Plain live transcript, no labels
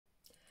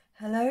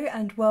Hello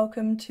and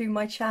welcome to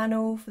my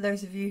channel. For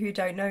those of you who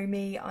don't know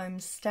me, I'm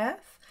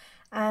Steph,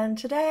 and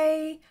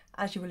today,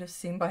 as you will have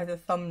seen by the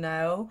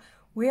thumbnail,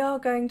 we are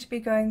going to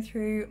be going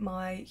through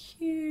my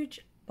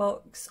huge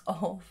box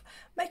of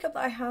makeup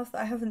that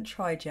I haven't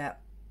tried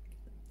yet.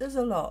 There's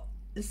a lot.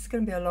 This is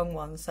going to be a long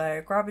one,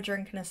 so grab a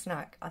drink and a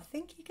snack. I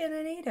think you're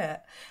going to need it.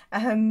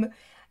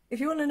 If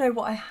you want to know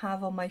what I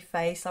have on my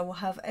face, I will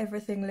have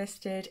everything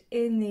listed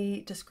in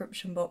the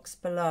description box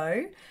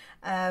below.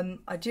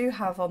 I do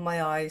have on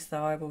my eyes,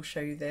 though, I will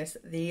show you this,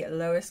 the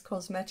Lois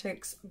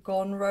Cosmetics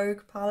Gone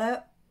Rogue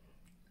palette.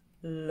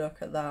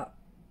 Look at that.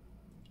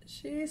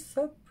 She's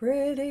so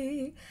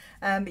pretty.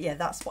 But yeah,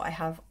 that's what I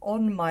have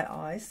on my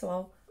eyes. So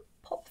I'll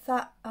pop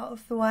that out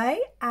of the way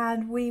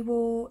and we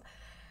will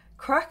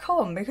crack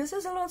on because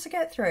there's a lot to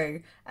get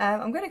through.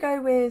 I'm going to go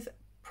with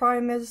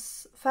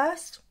primers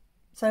first.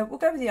 So we'll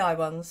go with the eye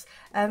ones.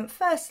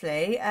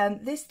 Firstly,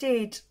 this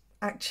did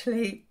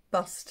actually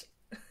bust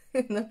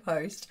in the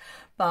post,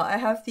 but I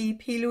have the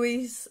P.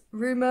 Louise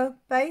Rumour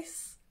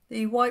base,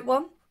 the white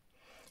one.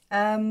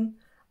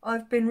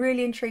 I've been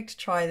really intrigued to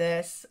try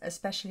this,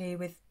 especially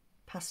with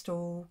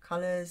pastel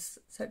colours,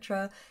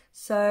 etc.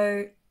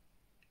 So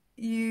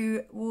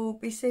you will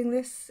be seeing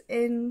this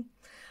in...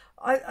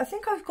 I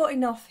think I've got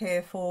enough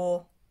here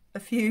for a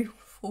few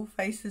full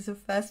faces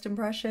of first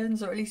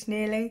impressions, or at least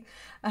nearly.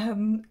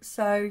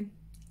 So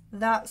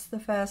that's the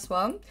first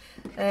one.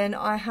 Then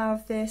I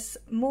have this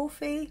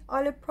Morphe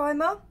eyelid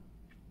primer.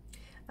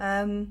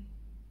 It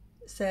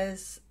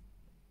says,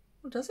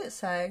 what does it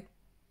say?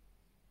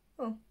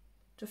 Oh,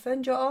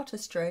 defend your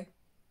artistry.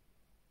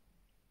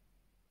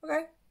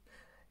 Okay,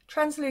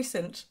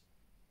 translucent.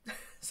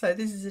 So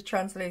this is a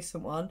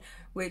translucent one,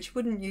 which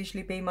wouldn't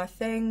usually be my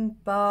thing,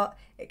 but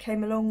it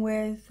came along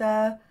with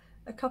a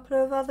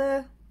couple of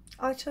other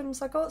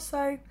items I got,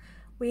 so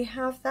we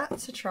have that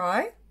to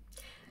try.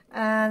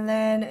 And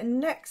then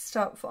next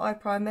up for eye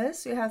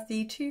primers, we have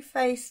the Too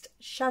Faced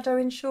Shadow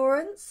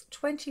Insurance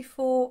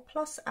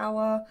 24+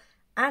 hour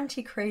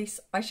anti-crease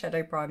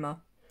eyeshadow primer.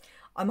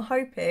 I'm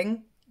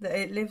hoping that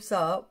it lives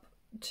up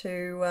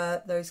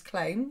to those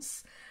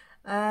claims,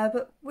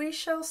 but we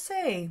shall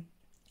see.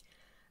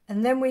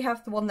 And then we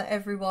have the one that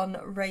everyone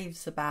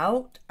raves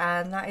about,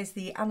 and that is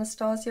the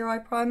Anastasia eye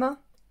primer.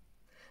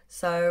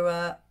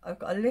 So I've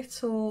got a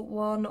little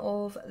one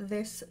of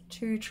this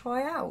to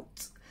try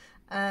out,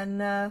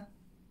 and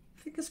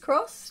fingers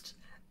crossed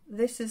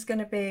this is going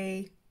to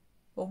be,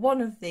 well, one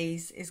of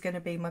these is going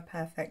to be my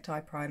perfect eye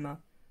primer.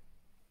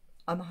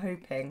 I'm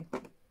hoping.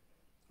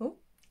 Oh,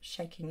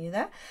 shaking you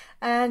there.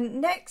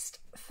 And next,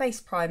 face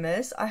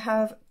primers. I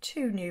have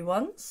two new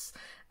ones.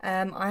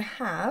 I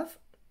have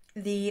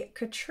the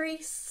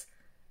Catrice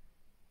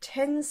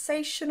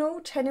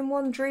Tensational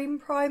 10-in-1 Dream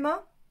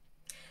Primer.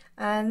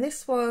 And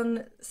this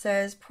one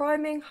says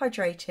priming,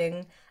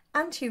 hydrating,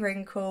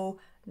 anti-wrinkle,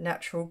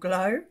 natural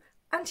glow,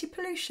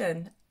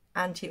 anti-pollution,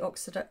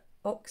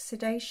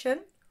 anti-oxidation,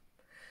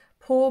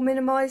 pore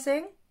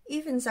minimizing,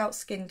 evens out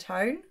skin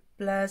tone,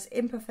 blurs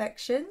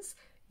imperfections,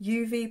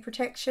 UV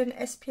protection,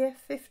 SPF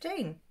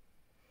 15.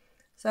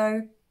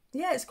 So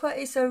yeah,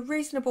 it's a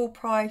reasonable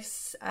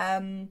price.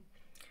 I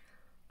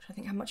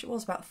think how much it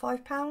was, about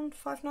 £5,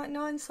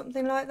 £5.99,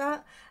 something like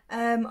that.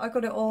 I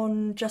got it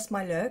on Just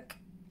My Look.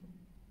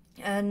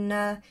 And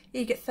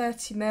you get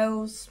 30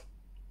 mils.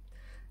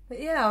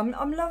 But yeah,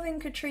 I'm loving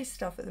Catrice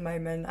stuff at the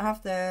moment. I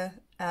have the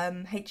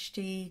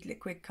HD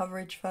liquid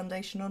coverage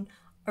foundation on.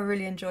 I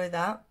really enjoy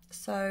that,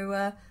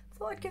 so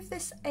thought I'd give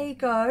this a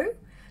go.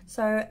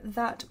 So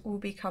that will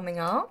be coming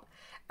up.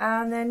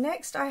 And then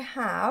next I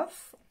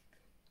have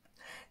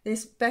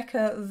this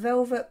Becca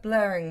Velvet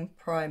Blurring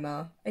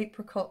Primer,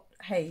 Apricot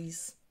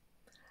Haze,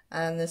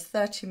 and there's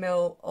 30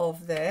 ml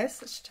of this.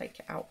 Let's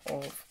take it out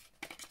of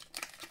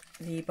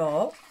the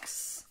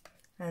box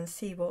and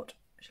see what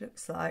it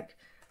looks like.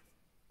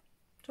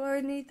 Do I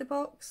need the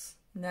box?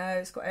 No,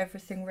 it's got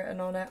everything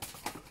written on it.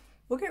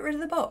 We'll get rid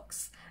of the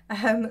box.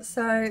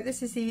 So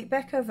this is the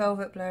Becca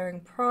Velvet Blurring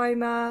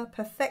Primer,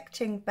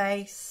 Perfecting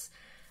Base,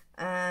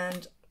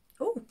 and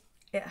oh,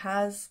 it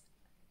has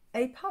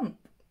a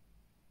pump.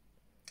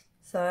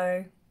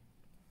 So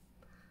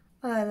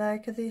I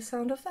like the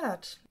sound of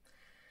that.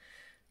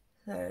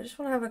 So I just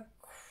want to have a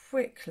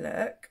quick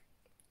look.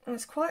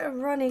 It's quite a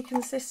runny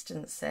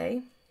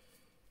consistency.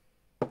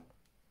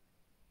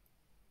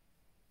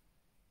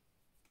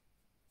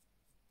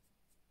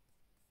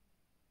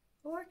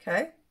 Oh,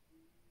 okay.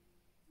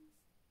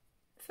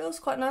 Feels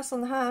quite nice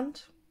on the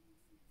hand.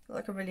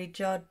 I can really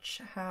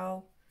judge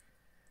how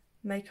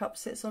makeup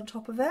sits on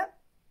top of it,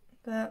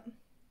 but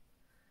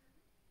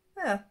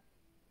yeah.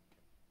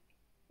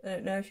 I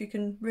don't know if you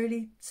can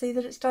really see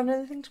that it's done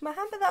anything to my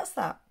hand, but that's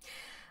that.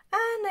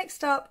 And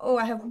next up, oh,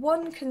 I have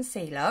one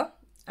concealer,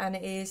 and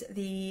it is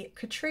the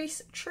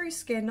Catrice True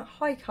Skin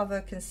High Cover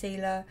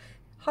Concealer,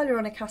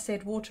 Hyaluronic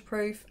Acid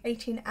Waterproof,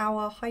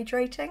 18-hour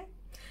hydrating.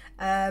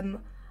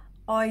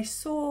 I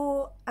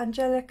saw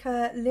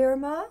Angelica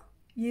Lirimer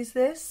use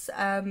this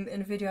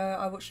in a video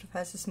I watched of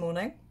hers this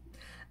morning,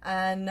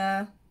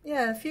 and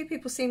yeah, a few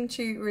people seem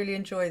to really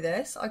enjoy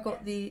this. I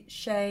got the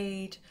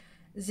shade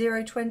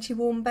 020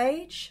 Warm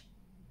Beige,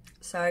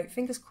 so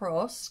fingers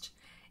crossed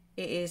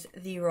it is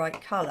the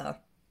right colour.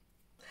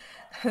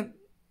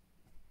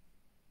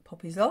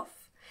 Poppy's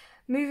off.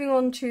 Moving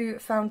on to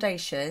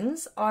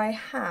foundations, I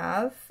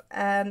have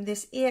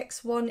this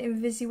EX1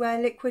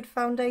 Invisiwear Liquid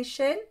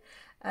Foundation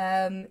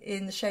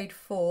in the shade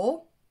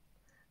 4.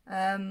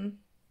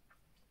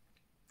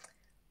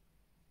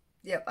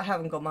 Yep, I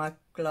haven't got my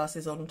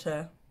glasses on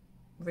to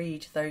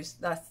read those.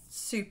 That's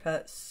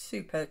super,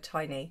 super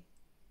tiny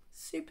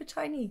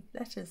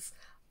letters.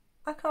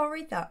 I can't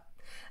read that.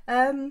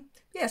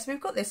 Yeah, so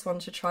we've got this one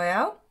to try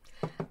out.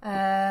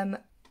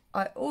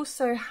 I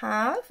also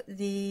have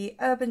the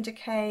Urban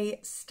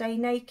Decay Stay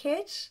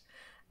Naked.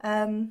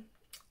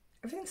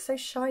 Everything's so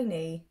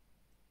shiny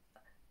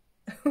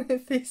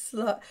with this,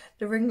 like,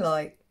 the ring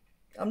light.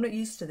 I'm not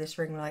used to this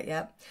ring light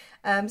yet.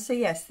 So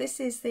yes, this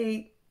is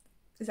the,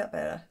 is that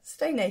better?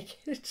 Stay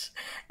Naked.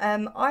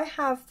 I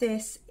have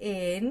this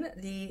in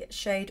the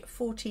shade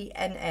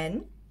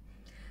 40NN.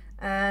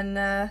 And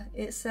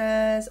it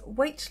says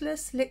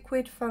weightless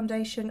liquid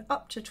foundation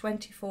up to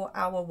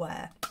 24-hour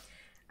wear.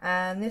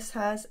 And this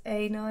has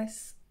a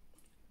nice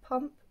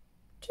pump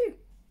too.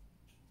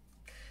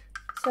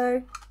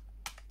 So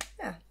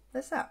yeah,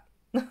 there's that.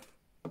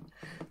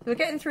 We're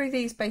getting through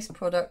these base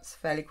products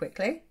fairly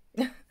quickly.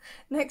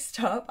 Next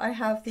up, I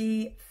have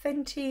the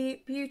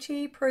Fenty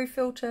Beauty Pro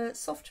Filter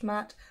Soft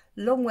Matte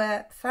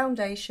Longwear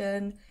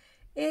Foundation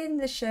in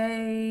the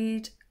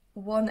shade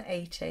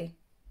 180.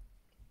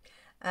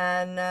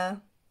 And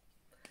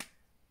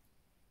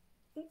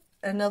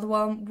another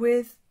one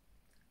with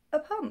a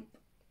pump.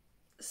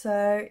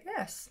 So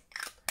yes,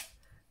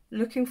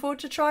 looking forward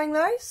to trying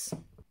those.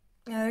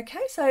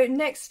 Okay, so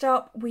next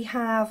up we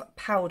have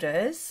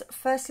powders.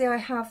 Firstly, I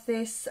have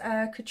this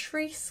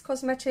Catrice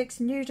Cosmetics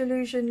Nude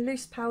Illusion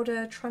Loose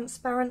Powder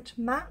Transparent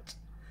Matte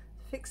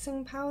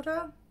Fixing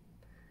Powder.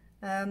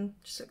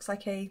 Just looks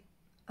like a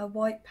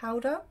white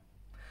powder.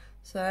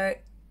 So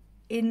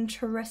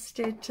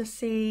interested to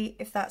see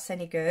if that's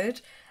any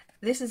good.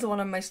 This is the one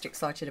I'm most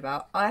excited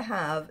about. I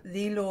have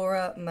the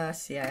Laura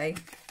Mercier.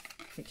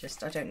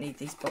 I don't need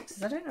these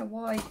boxes. I don't know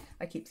why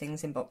I keep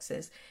things in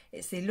boxes.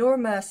 It's the Laura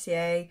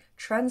Mercier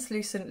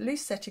Translucent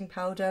Loose Setting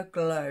Powder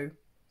Glow.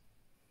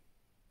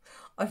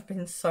 I've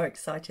been so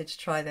excited to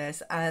try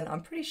this, and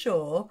I'm pretty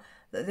sure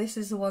that this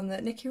is the one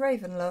that Nikki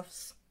Raven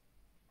loves.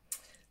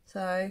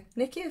 So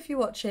Nikki, if you're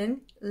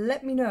watching,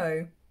 let me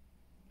know.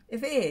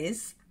 If it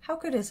is, how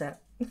good is it?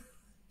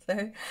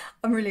 So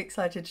I'm really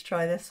excited to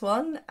try this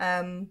one.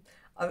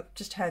 I've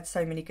just heard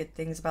so many good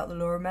things about the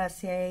Laura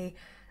Mercier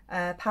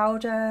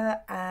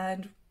powder,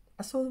 and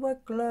I saw the word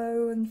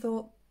glow and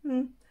thought,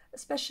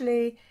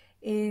 especially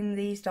in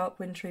these dark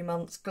wintry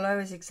months, glow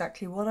is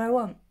exactly what I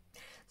want.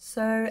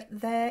 So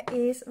there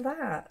is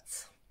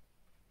that.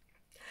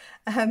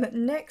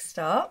 Next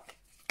up,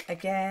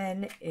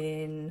 again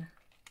in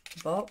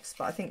the box,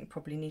 but I think you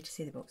probably need to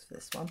see the box for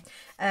this one.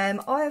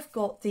 I've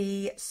got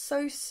the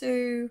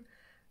Sosu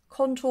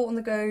Contour on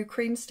the Go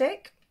Cream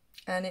Stick,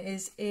 and it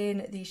is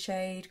in the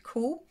shade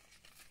Cool.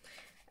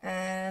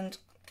 And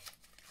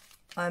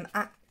I'm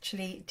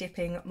actually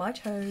dipping my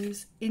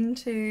toes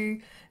into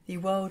the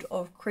world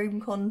of cream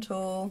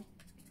contour.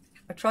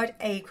 I've tried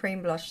a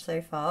cream blush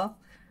so far.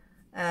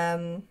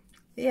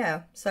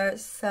 Yeah, so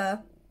it's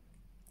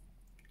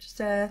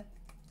just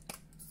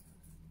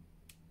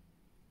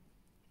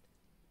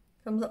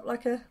comes up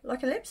like a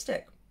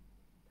lipstick.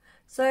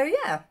 So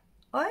yeah,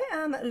 I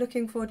am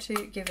looking forward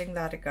to giving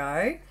that a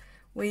go.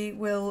 We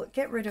will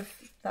get rid of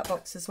that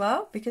box as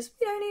well because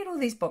we don't need all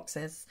these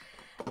boxes.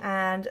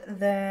 And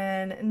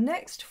then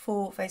next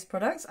for face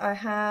products, I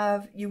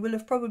have, you will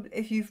have probably,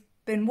 if you've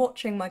been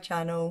watching my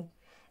channel,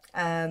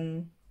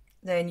 then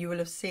you will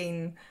have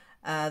seen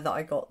that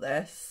I got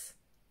this.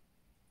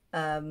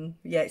 Yeah,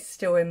 it's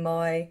still in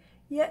my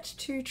yet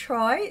to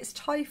try. It's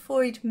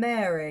Typhoid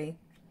Mary.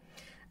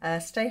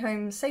 Stay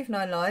Home, Save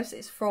 9 Lives.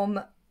 It's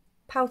from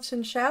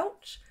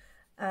Poutnshout,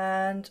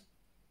 and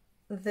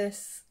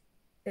this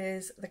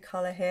is the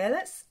colour here.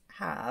 Let's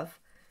have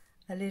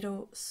a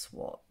little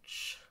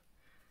swatch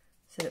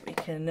so that we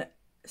can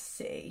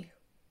see.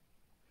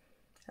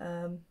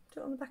 Do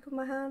it on the back of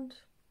my hand.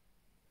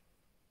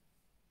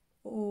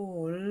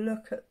 Oh,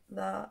 look at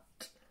that.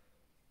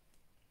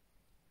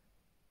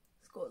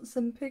 It's got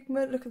some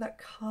pigment. Look at that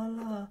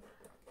colour.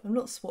 I'm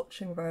not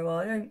swatching very well.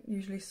 I don't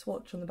usually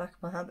swatch on the back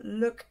of my hand, but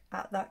look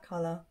at that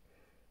colour.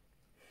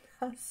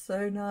 That's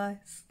so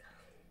nice.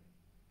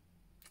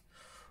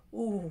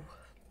 Ooh.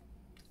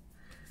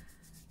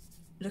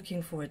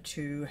 Looking forward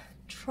to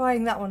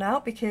trying that one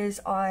out because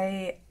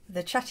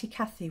the Chatty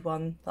Cathy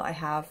one that I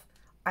have,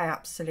 I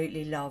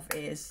absolutely love.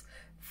 It is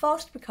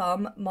fast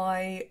become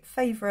my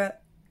favourite,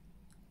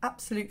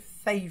 absolute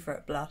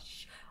favourite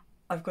blush.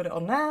 I've got it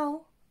on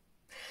now.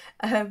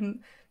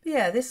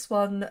 Yeah, this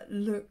one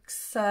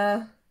looks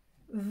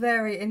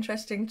very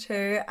interesting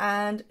too,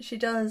 and she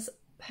does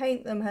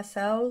paint them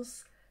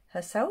herself.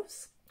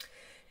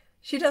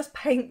 She does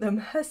paint them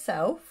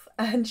herself,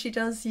 and she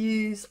does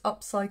use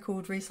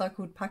upcycled,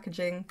 recycled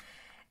packaging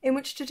in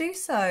which to do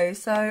so.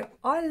 So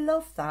I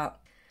love that.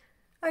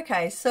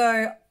 Okay,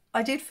 so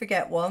I did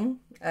forget one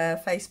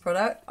face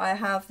product. I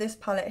have this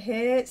palette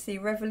here. It's the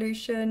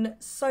Revolution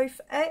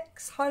Soph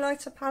X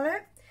highlighter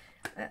palette.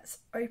 Let's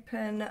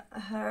open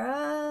her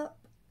up,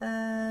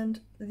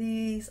 and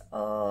these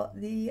are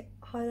the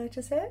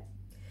highlighters here.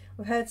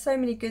 I've heard so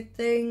many good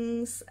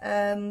things,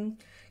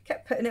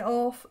 kept putting it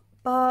off,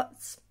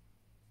 but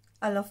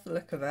I love the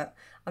look of it.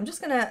 I'm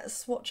just going to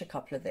swatch a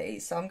couple of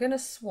these. So I'm going to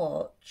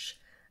swatch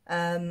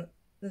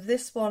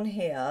this one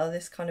here,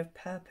 this kind of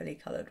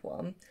purpley coloured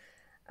one,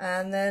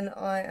 and then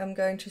I am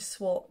going to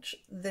swatch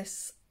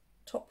this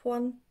top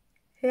one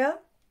here.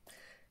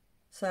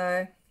 So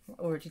I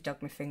already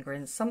dug my finger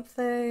in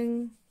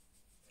something.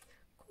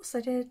 Of course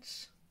I did.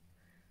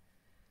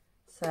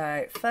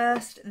 So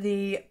first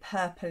the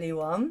purpley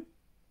one.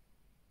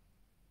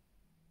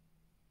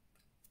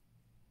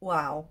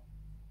 Wow.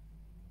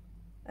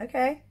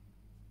 Okay.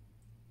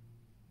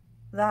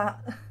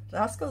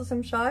 That's got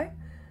some shine.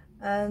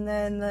 And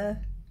then the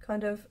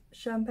kind of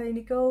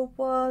champagne gold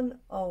one.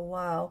 Oh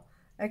wow.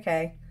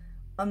 Okay.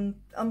 I'm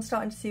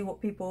starting to see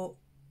what people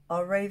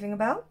are raving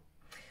about.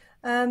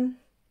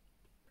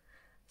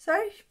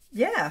 So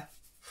yeah,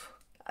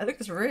 it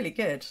looks really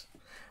good.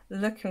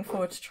 Looking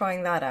forward to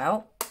trying that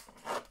out.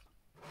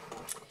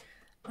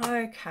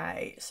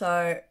 Okay,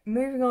 so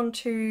moving on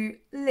to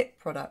lip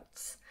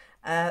products.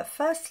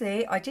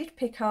 Firstly, I did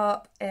pick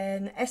up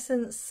an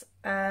Essence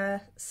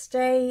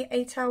Stay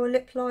 8-hour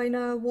lip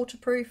liner,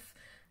 waterproof,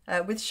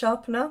 with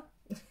sharpener,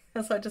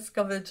 as I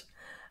discovered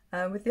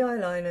with the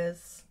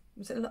eyeliners.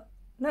 Was it?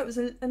 No, it was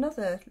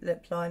another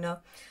lip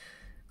liner.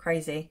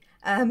 Crazy.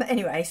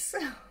 Anyways,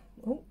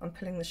 oh, I'm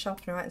pulling the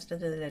sharpener out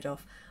instead of the lid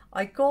off.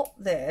 I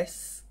got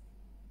this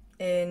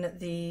in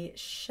the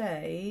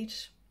shade.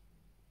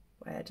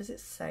 Where does it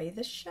say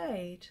the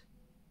shade?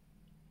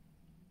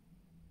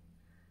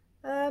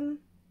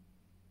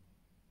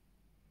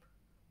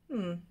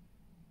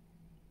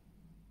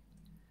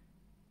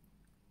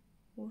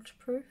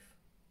 Waterproof?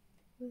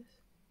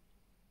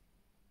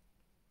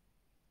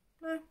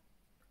 No.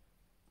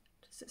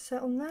 Does it say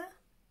on there?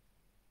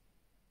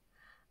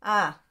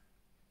 Ah.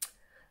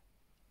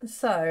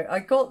 So I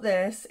got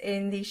this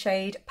in the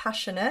shade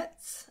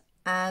Passionate,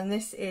 and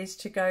this is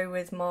to go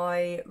with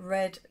my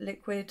red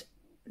liquid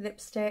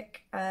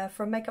lipstick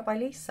from Makeup by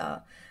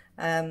Lisa.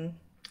 I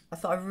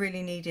thought I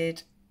really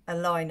needed a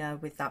liner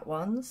with that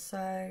one,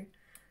 so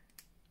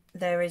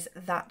there is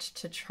that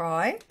to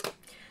try.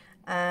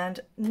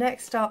 And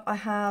next up I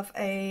have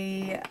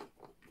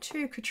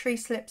two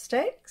Catrice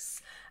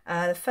lipsticks.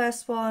 The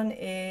first one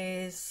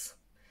is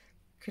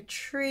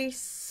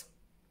Catrice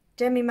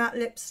Demi Matte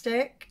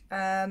lipstick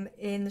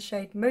in the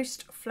shade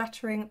Most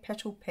Flattering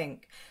Petal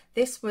Pink.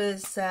 This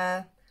was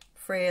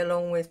free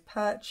along with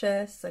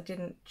purchase. I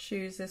didn't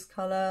choose this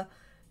colour.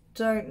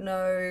 Don't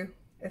know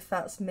if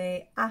that's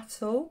me at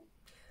all.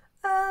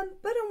 But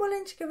I'm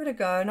willing to give it a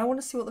go, and I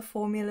want to see what the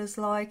formula's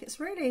like. It's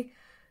really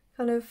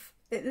kind of,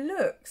 it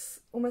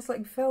looks almost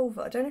like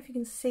velvet. I don't know if you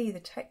can see the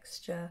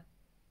texture.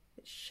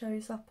 It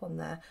shows up on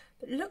there,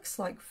 but it looks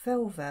like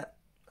velvet.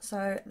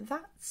 So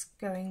that's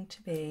going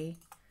to be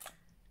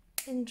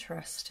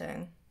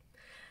interesting.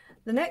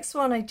 The next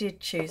one I did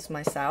choose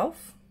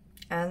myself,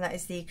 and that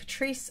is the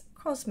Catrice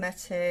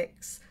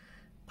Cosmetics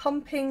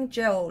Pumping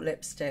Gel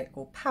Lipstick,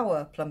 or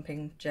Power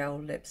Plumping Gel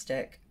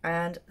Lipstick,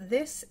 and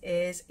this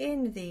is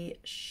in the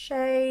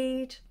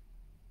shade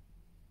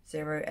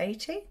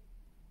 080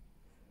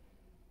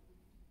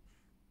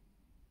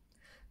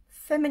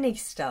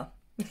 Feminista.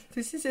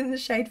 This is in the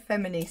shade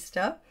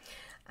Feminista,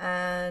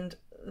 and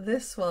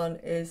this one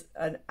is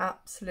an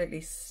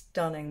absolutely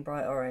stunning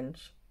bright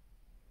orange.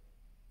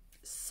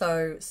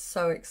 So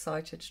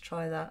excited to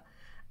try that.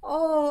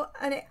 Oh,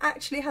 and it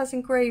actually has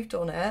engraved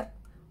on it,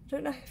 I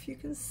don't know if you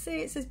can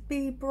see, it says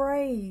 "Be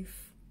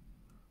Brave."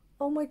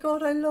 Oh my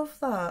god, I love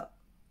that.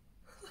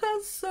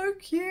 That's so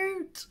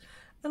cute,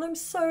 and I'm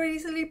so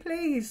easily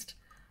pleased.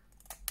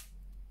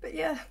 But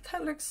yeah,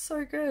 that looks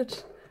so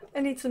good.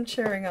 I need some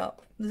cheering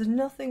up. There's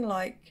nothing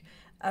like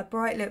a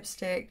bright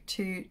lipstick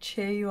to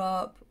cheer you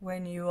up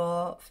when you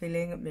are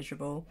feeling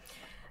miserable.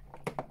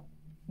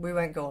 We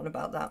won't go on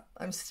about that.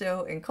 I'm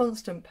still in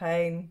constant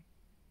pain.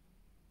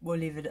 We'll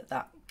leave it at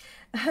that.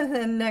 And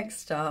then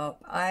next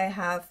up, I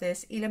have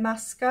this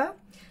Illamasqua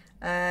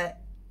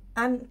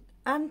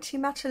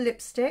Antimatter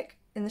lipstick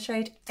in the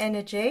shade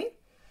Energy,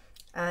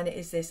 and it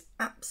is this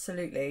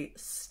absolutely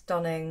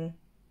stunning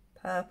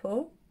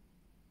purple.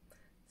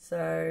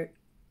 So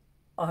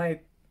I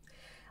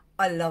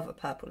love a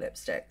purple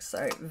lipstick,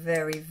 so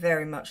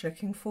very much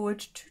looking forward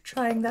to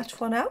trying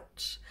that one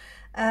out.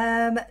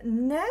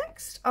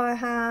 Next I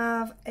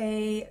have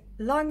a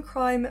Lime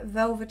Crime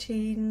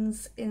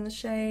Velveteens in the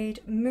shade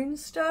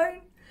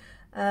Moonstone.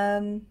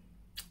 So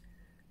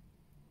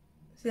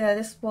yeah,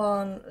 this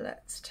one,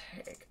 let's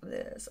take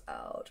this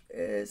out,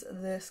 is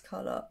this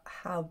colour.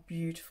 How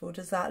beautiful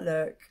does that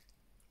look?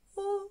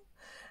 Oh.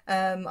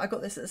 I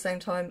got this at the same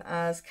time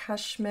as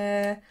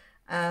Cashmere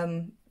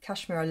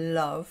Cashmere I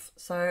love,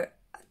 so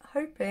I'm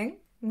hoping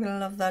I'm going to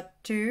love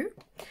that too.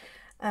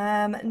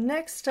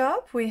 Next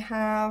up we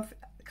have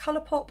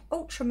Colourpop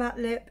Ultra Matte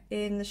Lip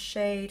in the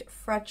shade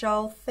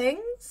Fragile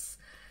Things.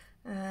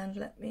 And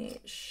let me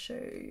show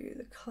you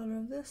the colour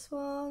of this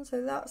one.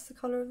 So that's the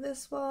colour of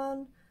this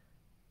one.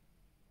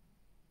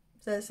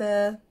 So it's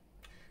a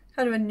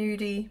kind of a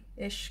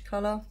nudie-ish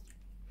colour.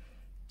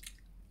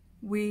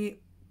 We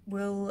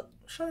will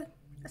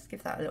let's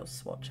give that a little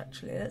swatch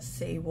actually. Let's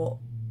see what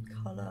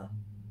colour.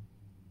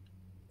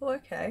 Oh,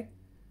 okay.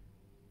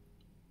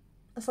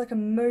 It's like a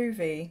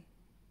mauvey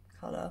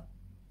colour.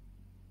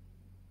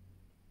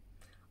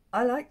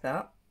 I like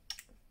that.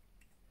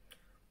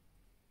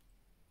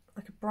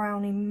 Like a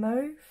brownie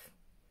mauve.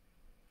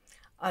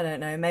 I don't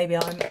know, maybe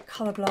I'm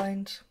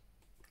colourblind.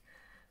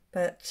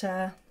 But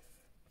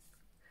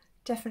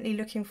definitely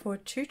looking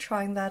forward to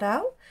trying that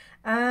out.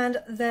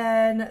 And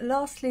then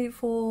lastly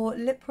for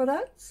lip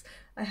products,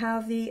 I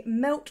have the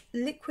Melt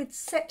Liquid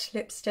Set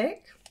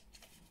Lipstick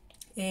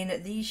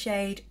in the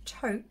shade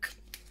Taupe.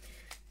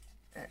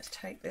 Let's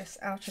take this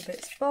out of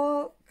its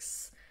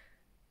box.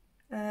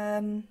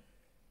 I'll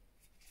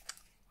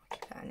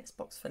keep that in its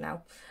box for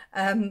now.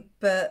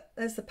 But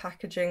there's the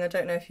packaging. I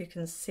don't know if you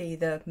can see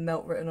the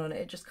melt written on it.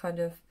 It just kind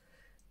of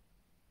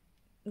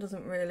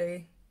doesn't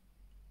really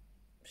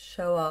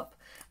show up.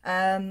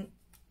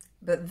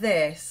 But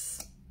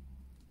this,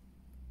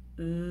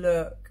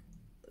 look,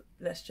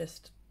 let's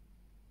just,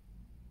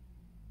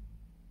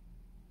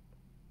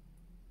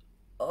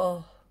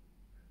 oh,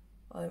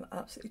 I'm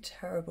absolutely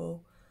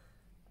terrible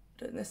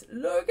doing this.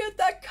 Look at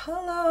that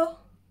colour.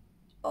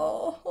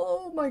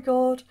 Oh my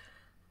god,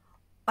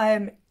 I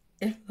am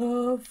in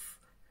love.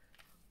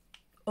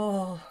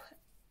 Oh,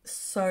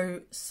 so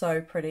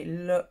pretty.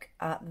 Look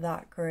at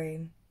that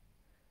green.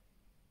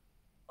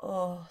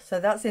 Oh, so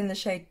that's in the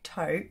shade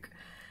Taupe.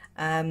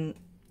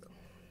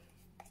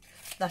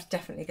 That's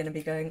definitely going to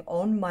be going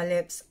on my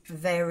lips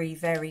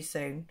very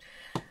soon.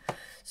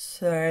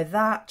 So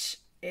that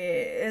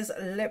is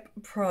lip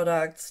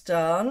products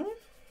done.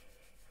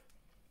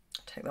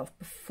 Take that off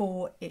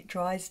before it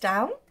dries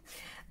down.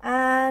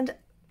 And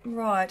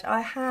right,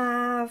 I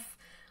have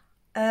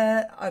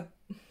I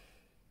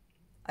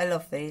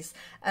love these.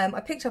 I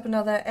picked up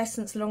another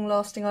Essence Long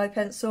Lasting eye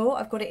pencil.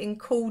 I've got it in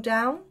Cool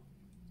Down.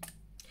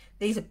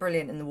 These are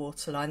brilliant in the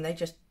waterline.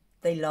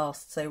 They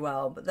last so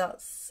well, but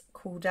that's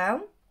Cool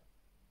Down.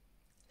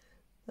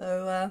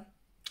 So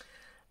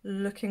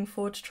looking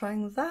forward to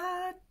trying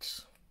that.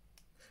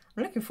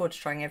 I'm looking forward to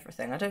trying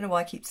everything. I don't know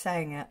why I keep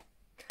saying it.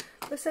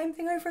 The same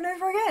thing over and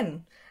over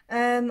again.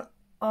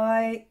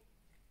 I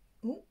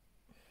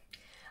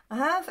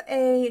have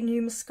a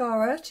new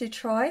mascara to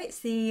try. It's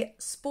the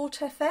Sport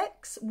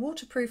FX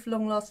Waterproof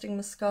Long Lasting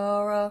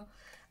Mascara.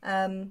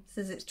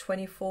 Says it's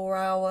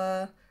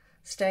 24-hour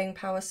staying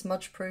power,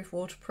 smudge proof,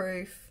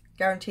 waterproof,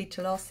 guaranteed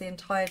to last the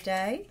entire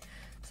day.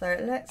 So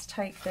let's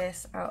take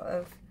this out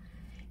of,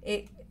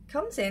 it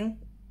comes in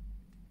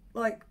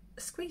like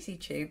a squeezy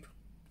tube.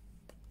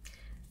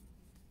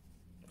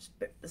 It's a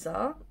bit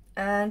bizarre.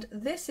 And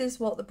this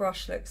is what the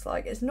brush looks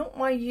like. It's not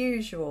my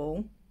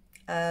usual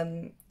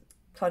kind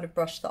of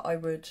brush that I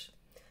would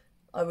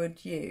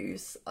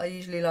use. I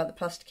usually like the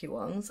plasticky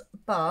ones,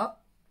 but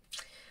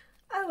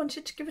I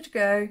wanted to give it a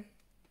go.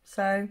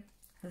 So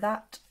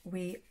that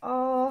we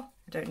are.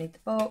 I don't need the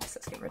box.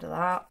 Let's get rid of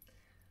that.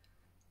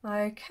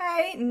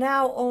 Okay,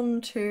 now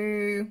on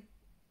to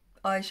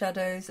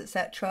eyeshadows,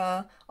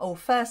 etc. Oh,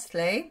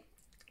 firstly,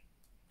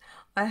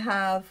 I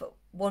have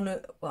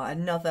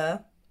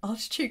another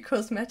Artitude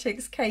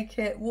Cosmetics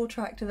K-Kit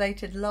Water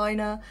Activated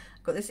Liner.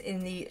 I've got this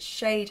in the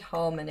shade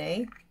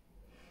Harmony.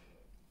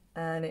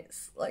 And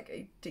it's like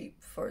a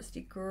deep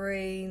foresty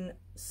green.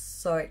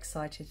 So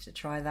excited to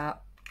try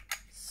that.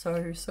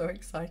 So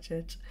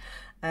excited.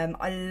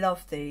 I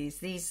love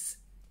these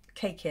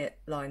K-Kit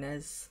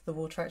liners, the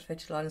water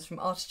activated liners from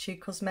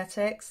Artitude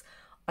Cosmetics.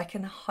 I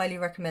can highly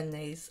recommend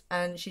these.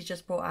 And she's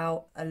just brought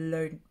out a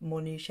load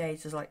more new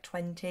shades. There's like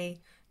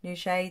 20 new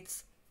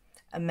shades.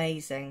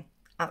 Amazing.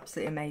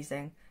 Absolutely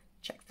amazing.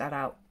 Check that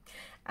out.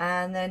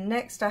 And then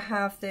next I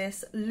have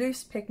this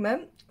loose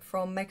pigment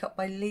from Makeup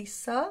by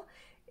Lisa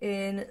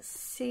in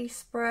Sea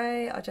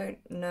Spray. I don't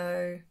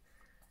know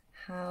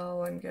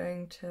how I'm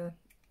going to,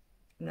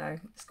 no,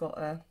 it's got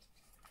a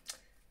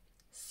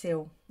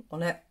seal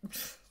on it,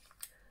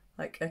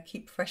 like a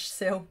keep fresh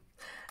seal.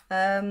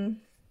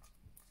 Don't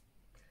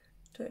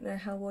know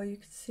how well you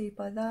can see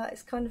by that.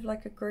 It's kind of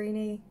like a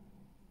greeny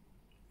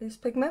loose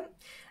pigment.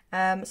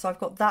 So I've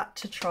got that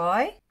to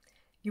try.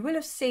 You will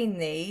have seen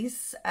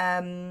these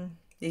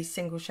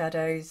single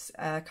shadows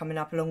coming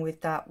up along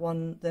with that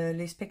one, the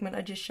loose pigment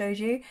I just showed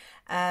you.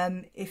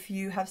 If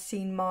you have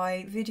seen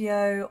my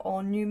video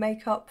on new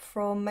makeup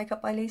from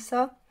Makeup by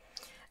Lisa,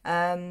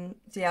 so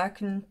yeah, I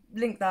can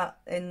link that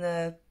in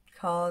the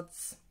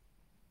cards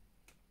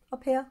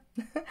up here.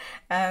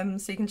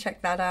 So you can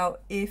check that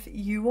out if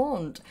you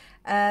want.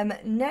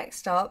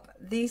 Next up,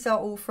 these are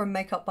all from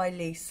Makeup by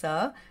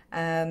Lisa,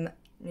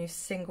 new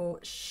single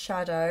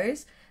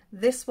shadows.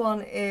 This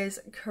one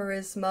is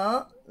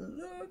Charisma.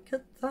 Look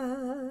at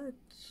that.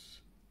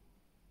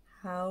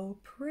 How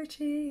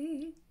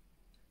pretty.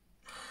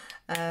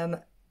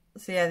 So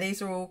yeah,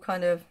 these are all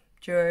kind of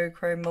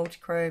duochrome,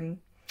 multichrome,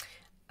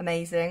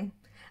 amazing.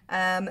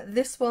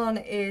 This one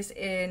is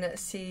in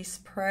Sea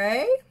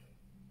Spray.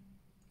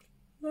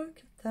 Look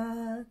at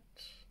that.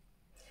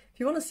 If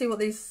you want to see what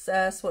these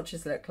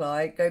swatches look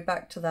like, go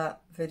back to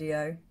that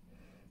video,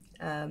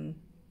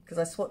 because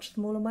I swatched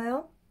them all on my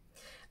arm.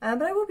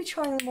 But I will be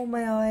trying them on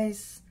my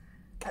eyes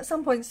at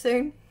some point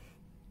soon.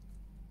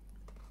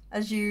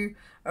 As you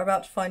are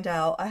about to find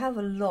out, I have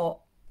a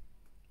lot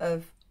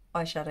of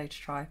eyeshadow to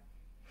try.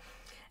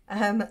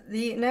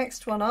 The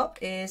next one up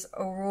is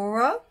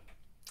Aurora.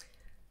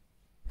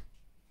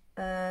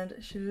 And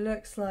she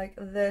looks like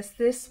this.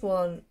 This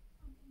one,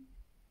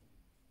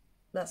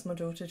 that's my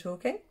daughter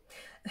talking.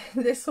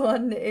 This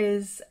one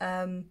is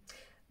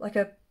like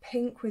a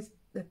pink with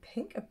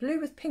a blue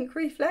with pink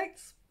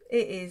reflex.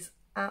 It is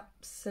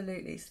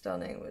absolutely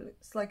stunning. It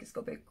looks like it's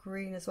got a bit of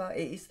green as well.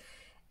 It's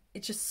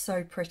just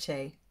so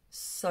pretty,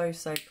 so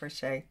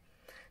pretty.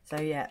 So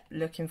yeah,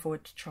 looking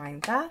forward to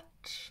trying that.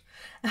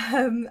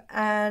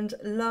 And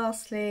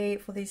lastly,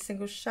 for these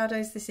single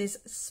shadows, this is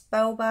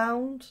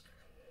Spellbound.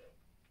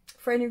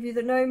 For any of you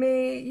that know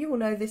me, you will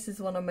know this is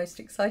the one I'm most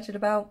excited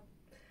about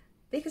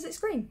because it's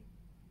green.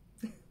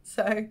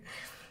 So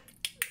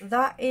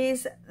that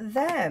is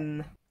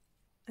them.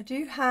 I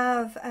do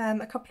have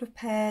a couple of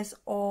pairs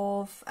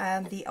of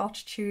the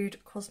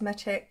Artitude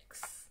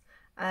Cosmetics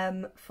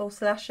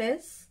false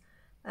lashes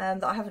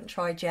that I haven't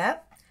tried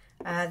yet.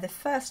 The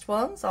first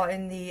ones are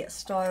in the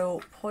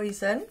style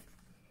Poison,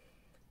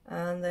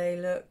 and they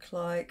look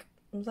like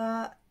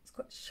that. It's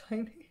quite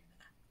shiny.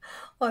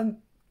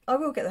 I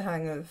will get the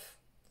hang of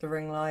the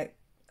ring light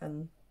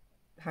and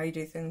how you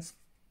do things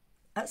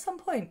at some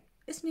point.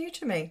 It's new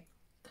to me.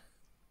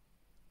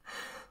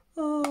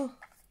 Oh,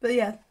 but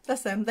yeah,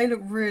 that's them. They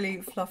look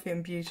really fluffy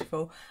and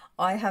beautiful.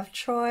 I have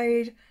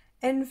tried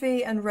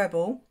Envy and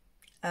Rebel,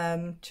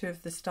 two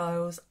of the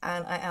styles,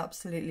 and I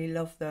absolutely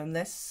love them.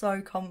 They're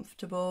so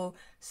comfortable,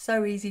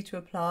 so easy to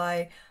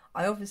apply.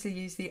 I obviously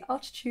use the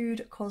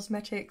Artitude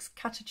Cosmetics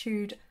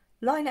Catitude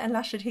liner and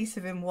lash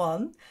adhesive in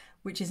one,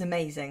 which is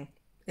amazing.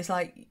 It's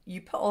like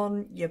you put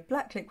on your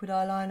black liquid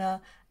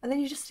eyeliner and then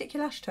you just stick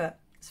your lash to it.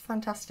 It's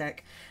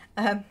fantastic.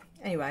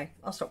 Anyway,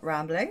 I'll stop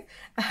rambling.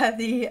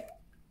 The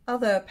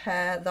other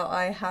pair that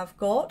I have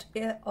got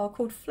are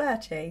called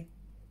Flirty.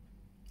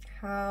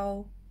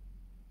 How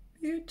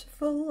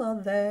beautiful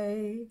are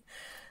they?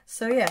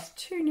 So yes,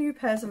 two new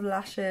pairs of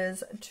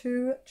lashes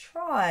to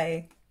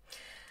try.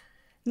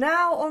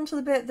 Now on to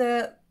the bit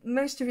that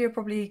most of you are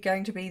probably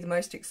going to be the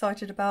most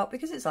excited about,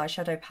 because it's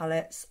eyeshadow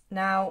palettes.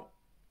 Now,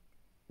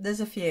 there's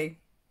a few.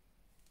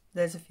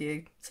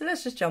 So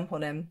let's just jump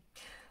on in.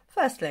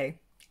 Firstly,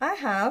 I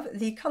have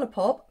the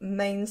Colourpop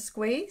Main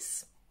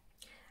Squeeze,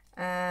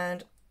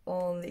 and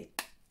on the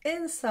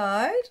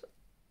inside,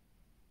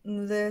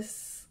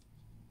 this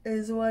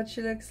is what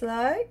she looks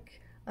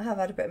like. I have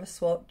had a bit of a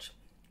swatch.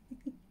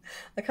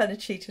 I kind of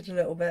cheated a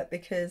little bit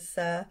because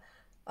I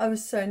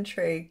was so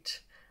intrigued.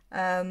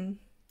 So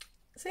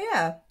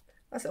yeah,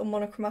 that's a little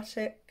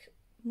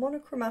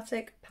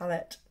monochromatic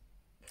palette.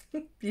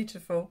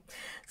 Beautiful.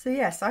 So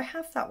yes, I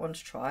have that one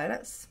to try.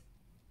 Let's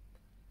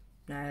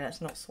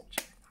not swatch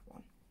that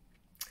one.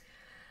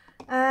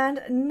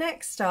 And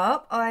next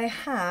up, I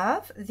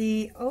have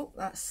the, oh,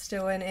 that's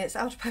still in its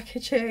outer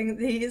packaging,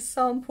 the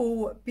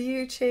Sample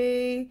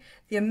Beauty,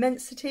 the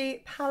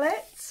Immensity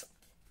palette.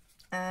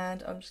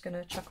 And I'm just going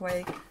to chuck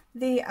away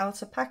the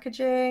outer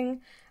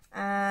packaging,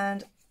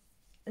 and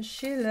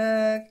she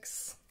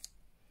looks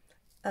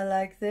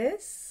like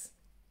this.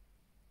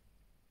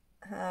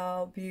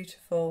 How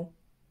beautiful.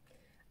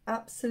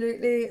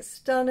 Absolutely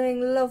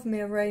stunning. Love me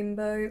a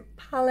rainbow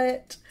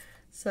palette.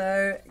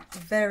 So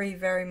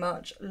very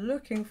much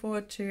looking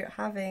forward to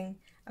having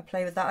a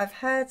play with that. I've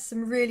heard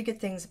some really good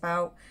things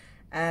about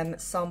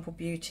Sample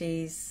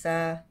Beauty's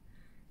get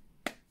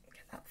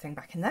that thing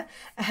back in there,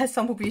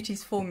 Sample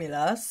Beauty's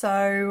formula.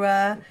 So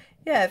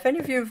yeah, if any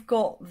of you have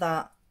got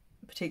that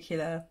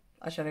particular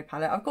eyeshadow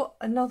palette, I've got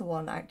another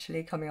one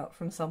actually coming up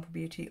from Sample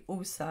Beauty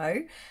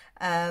also.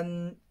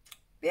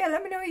 Yeah,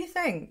 let me know what you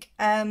think.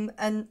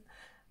 And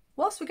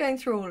whilst we're going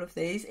through all of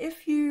these,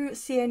 if you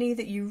see any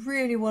that you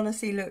really want to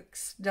see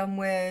looks done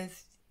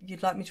with,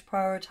 you'd like me to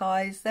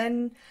prioritise,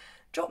 then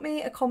drop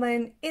me a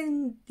comment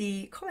in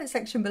the comment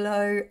section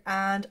below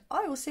and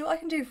I will see what I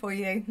can do for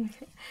you.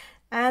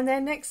 And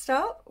then next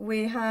up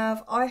we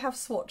have, I have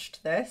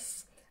swatched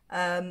this.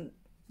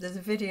 There's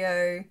a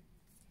video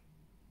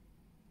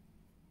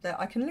that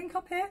I can link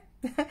up here,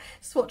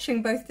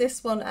 swatching both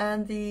this one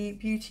and the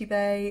Beauty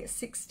Bay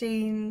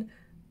 16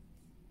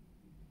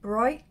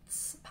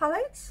 Brights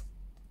palette,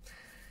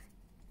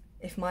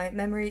 if my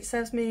memory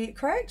serves me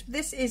correct.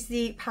 This is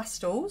the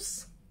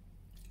pastels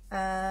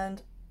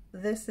and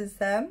this is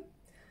them.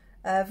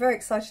 Very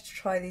excited to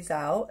try these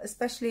out,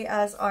 especially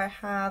as I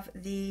have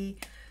the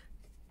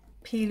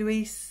P.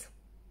 Louise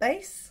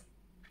base.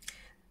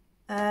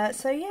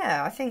 So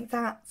yeah, I think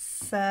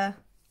that's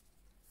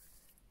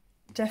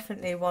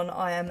definitely one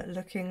I am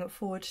looking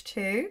forward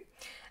to.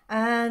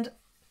 And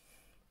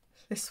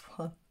this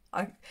one,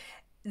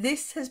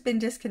 this has been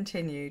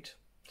discontinued,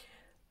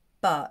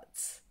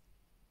 but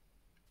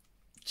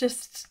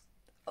just,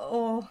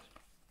 oh,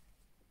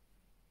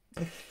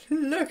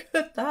 look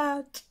at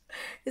that.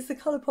 It's the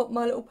Colourpop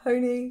My Little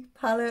Pony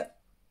palette.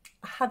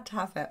 I had to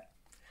have it.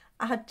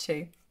 I had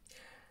to.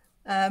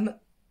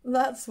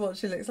 That's what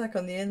she looks like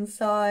on the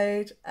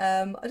inside.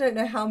 I don't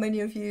know how many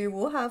of you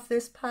will have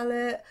this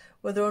palette,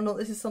 whether or not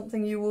this is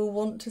something you will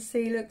want to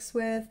see looks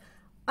with.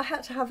 I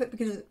had to have it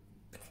because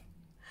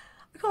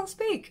I can't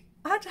speak.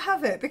 I had to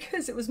have it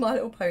because it was My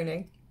Little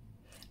Pony,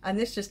 and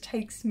this just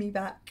takes me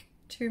back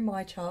to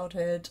my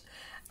childhood.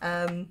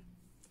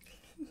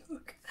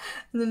 Look,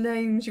 and the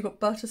names, you've got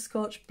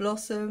Butterscotch,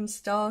 Blossom,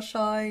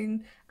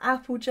 Starshine,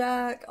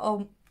 Applejack.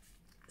 Oh,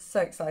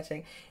 so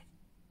exciting.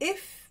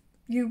 If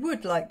you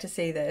would like to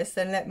see this,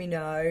 then let me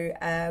know.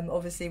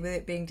 Obviously with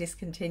it being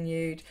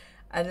discontinued,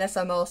 unless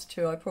I'm asked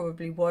to, I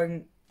probably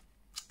won't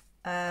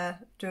do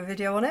a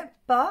video on it,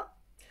 but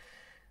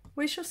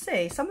we shall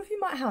see. Some of you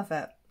might have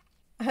it.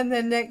 And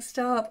then next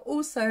up,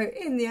 also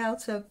in the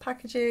outer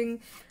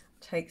packaging,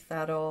 take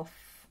that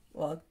off.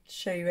 Well, I'll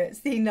show you it.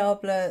 It's the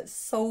Nabla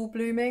Soul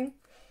Blooming.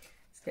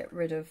 Let's get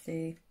rid of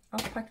the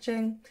outer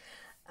packaging.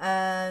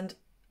 And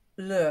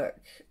look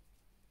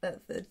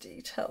at the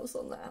details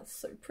on that,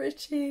 so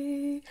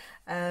pretty.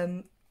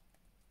 And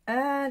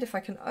if I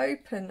can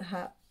open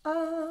her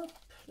up,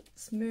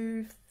 let's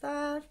move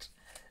that.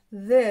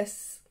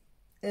 This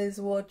is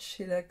what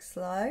she looks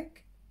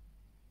like.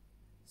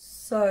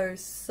 So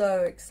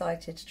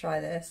excited to try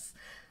this.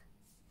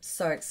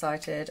 So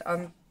excited.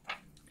 I'm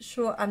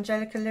sure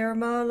Angelica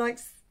Lirima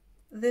likes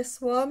this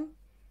one,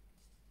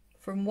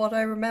 from what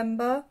I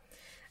remember.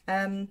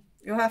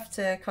 You'll have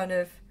to kind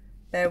of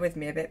bear with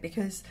me a bit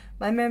because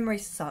my memory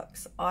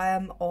sucks. I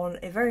am on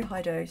a very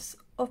high dose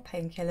of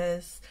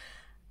painkillers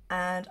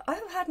and I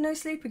have had no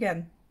sleep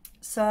again.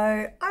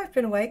 So I've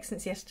been awake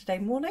since yesterday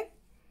morning.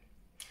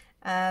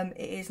 It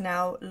is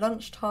now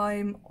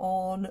lunchtime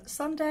on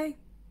Sunday.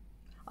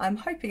 I'm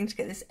hoping to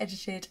get this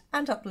edited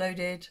and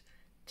uploaded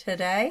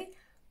today,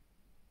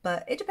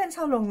 but it depends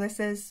how long this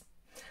is.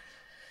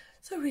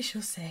 So we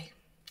shall see.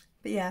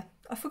 But yeah,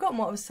 I've forgotten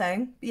what I was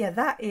saying. But yeah,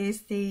 that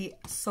is the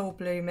Soul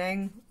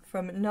Blooming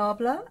from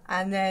Nabla.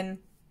 And then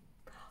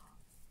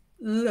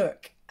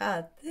look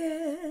at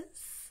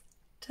this.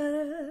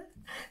 Ta-da.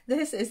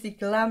 This is the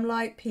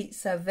Glamlight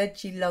Pizza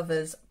Veggie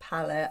Lovers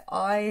palette.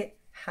 I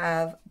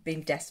have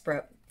been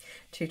desperate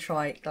to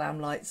try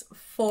Glamlight's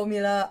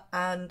formula,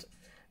 and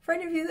for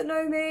any of you that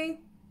know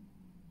me,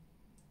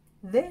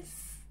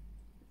 these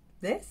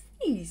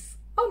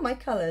are my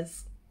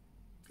colours.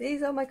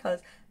 These are my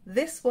colours.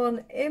 This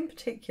one in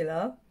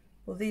particular,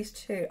 well, these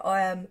two,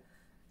 I am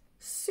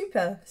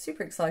super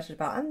excited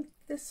about, and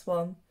this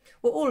one,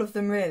 well, all of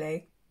them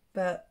really,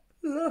 but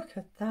look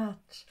at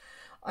that.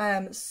 I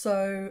am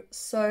so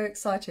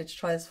excited to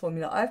try this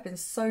formula. I've been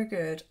so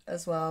good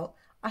as well.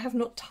 I have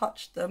not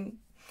touched them.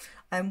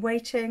 I'm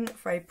waiting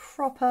for a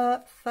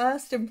proper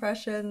first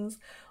impressions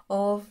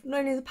of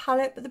not only the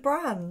palette but the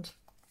brand.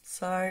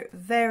 So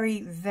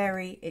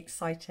very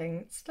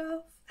exciting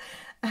stuff.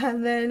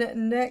 And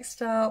then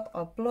next up,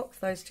 I'll block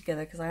those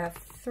together because I have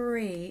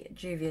 3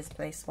 Juvia's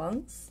Place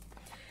ones.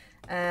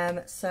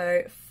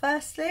 So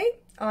firstly,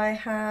 I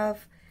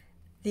have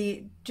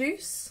the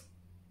Deuce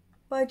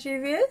by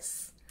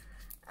Juvia's,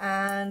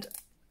 and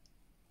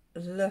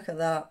look at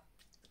that.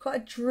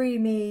 Quite a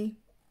dreamy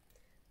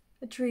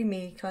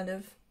kind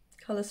of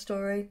colour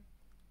story.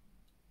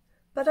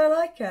 But I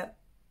like it.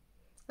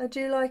 I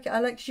do like it. I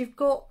like, you've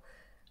got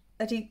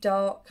a deep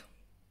dark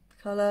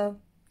colour,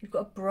 you've got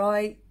a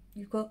bright,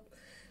 you've got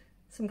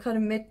some kind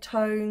of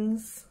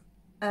mid-tones,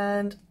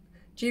 and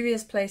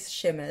Juvia's Place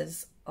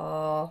shimmers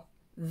are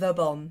the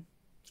bomb.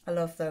 I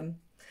love them.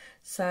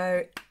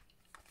 So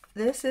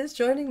this is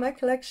joining my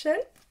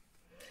collection.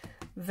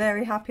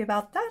 Very happy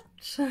about that.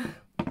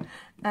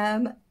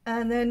 And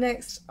then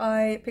next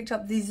I picked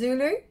up the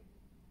Zulu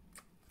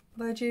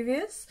by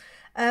Juvia's.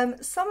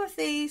 Some of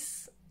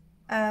these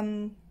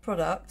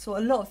products, or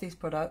a lot of these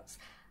products,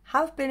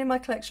 have been in my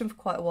collection for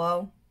quite a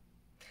while.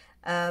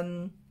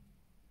 I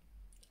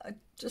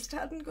just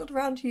hadn't got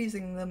around to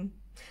using them.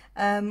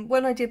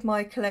 When I did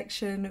my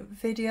collection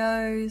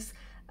videos,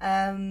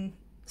 some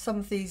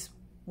of these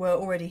were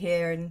already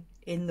here and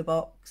in the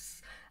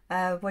box,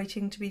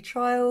 waiting to be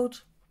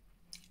trialled,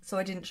 so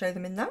I didn't show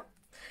them in that.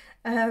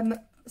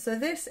 So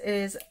this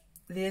is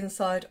the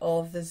inside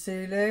of the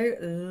Zulu.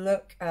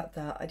 Look at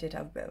that. I did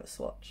have a bit of a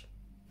swatch.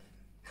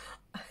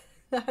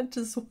 I had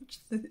to swatch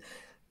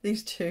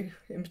these two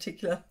in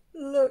particular.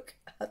 Look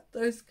at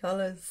those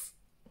colours.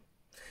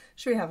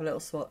 Should we have a little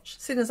swatch?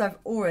 As soon as I've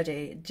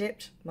already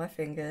dipped my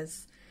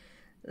fingers,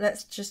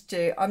 let's just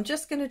do, I'm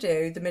just going to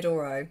do the middle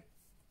row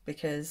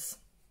because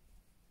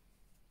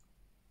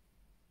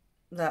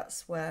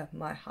that's where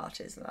my heart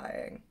is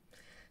lying.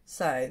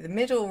 So the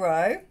middle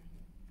row,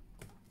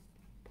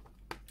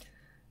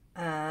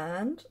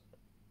 And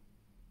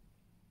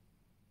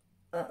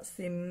that's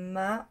the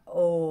matte.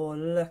 Oh,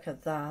 look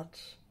at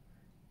that.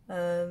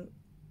 The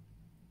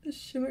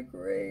shimmer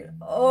green.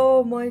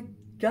 Oh my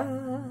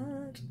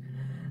god.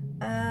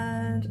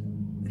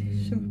 And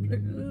the shimmer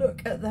blue.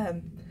 Look at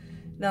them.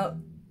 Now,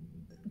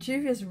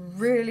 Juvia's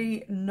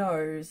really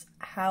knows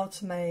how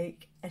to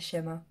make a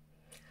shimmer.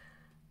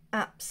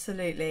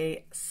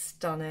 Absolutely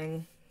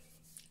stunning.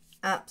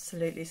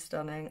 Absolutely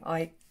stunning.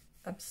 I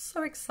am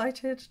so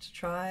excited to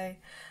try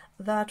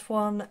that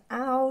one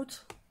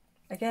out.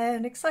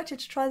 Again, excited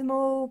to try them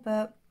all,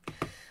 but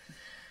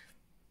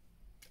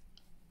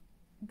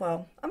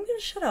well, I'm going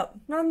to shut up.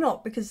 No, I'm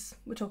not, because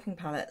we're talking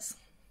palettes.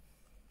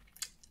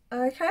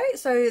 Okay,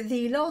 so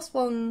the last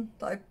one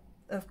that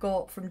I've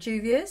got from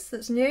Juvia's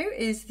that's new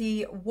is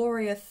the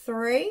Warrior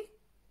 3.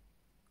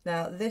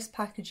 Now, this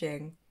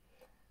packaging,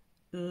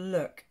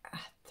 look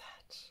at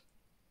that.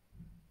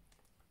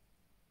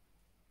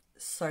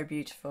 So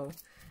beautiful.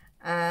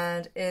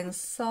 And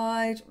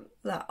inside,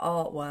 that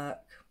artwork.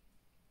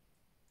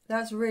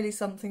 That's really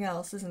something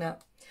else, isn't it?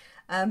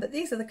 But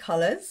these are the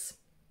colours.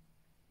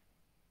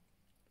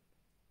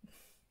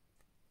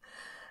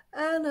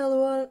 Another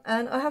one,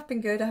 and I have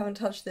been good, I haven't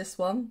touched this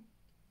one,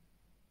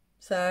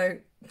 so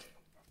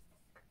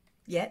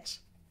yet,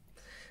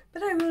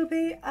 but I will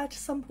be at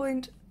some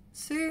point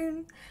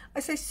soon. I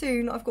say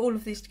soon, I've got all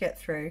of these to get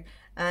through,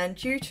 and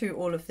due to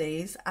all of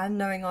these and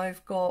knowing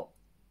I've got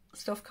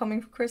stuff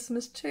coming for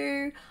Christmas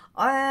too,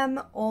 I am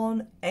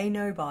on a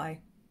no buy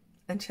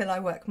until I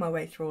work my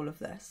way through all of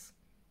this,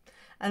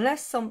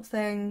 unless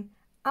something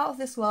out of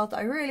this world that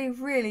I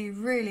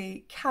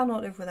really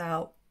cannot live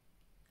without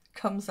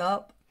comes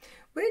up,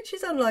 which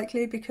is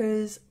unlikely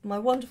because my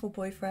wonderful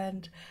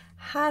boyfriend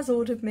has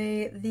ordered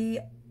me the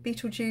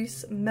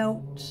Beetlejuice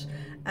Melt,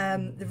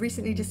 the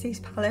recently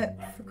deceased palette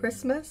for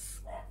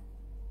Christmas.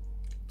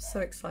 So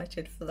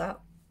excited for that.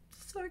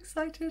 So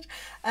excited.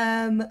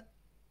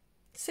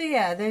 So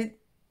yeah,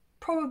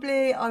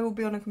 probably I will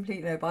be on a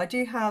complete no, but I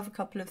do have a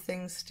couple of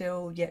things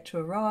still yet to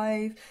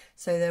arrive.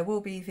 So there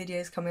will be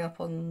videos coming up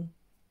on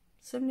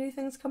some new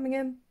things coming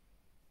in.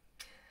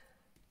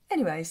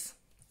 Anyways,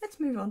 let's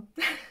move on.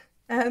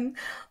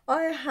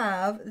 I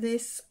have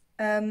this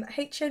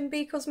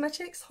HNB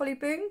Cosmetics Holly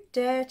Boom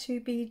Dare to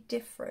Be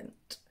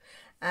Different,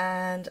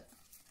 and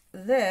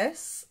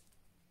this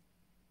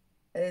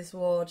is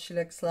what she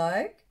looks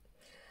like.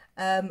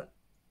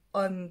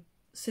 I'm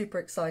super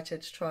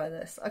excited to try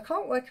this. I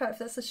can't work out if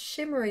that's a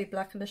shimmery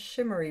black and a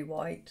shimmery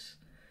white.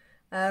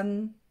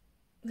 They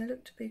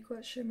look to be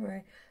quite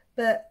shimmery,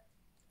 but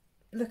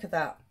look at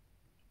that.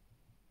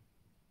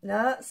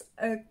 That's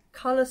a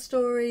colour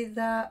story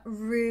that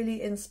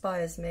really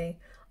inspires me.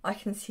 I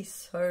can see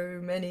so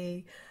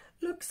many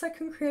looks I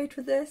can create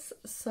with this.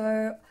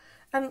 So,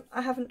 and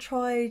I haven't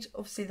tried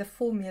obviously the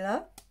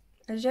formula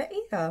as yet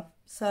either.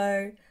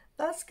 So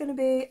that's going to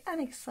be an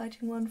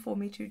exciting one for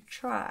me to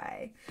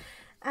try.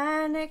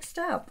 And next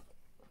up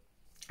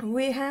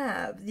we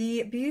have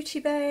the Beauty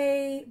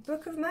Bay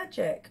Book of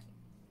Magic.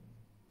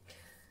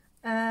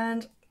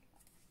 And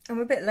I'm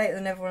a bit later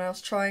than everyone else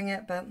trying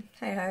it, but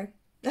hey ho.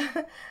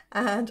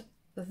 And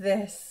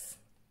this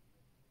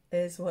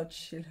is what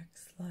she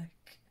looks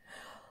like.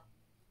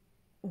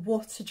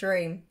 What a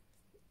dream.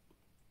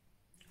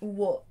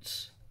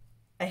 What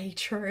a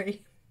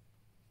tree.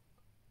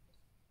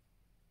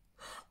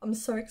 I'm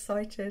so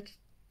excited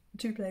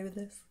to play with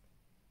this.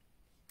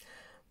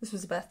 This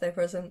was a birthday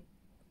present.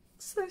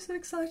 So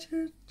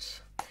excited.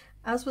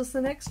 As was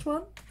the next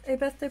one, a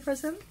birthday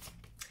present.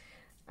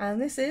 And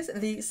this is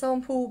the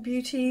Sample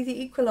Beauty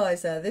The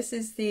Equalizer. This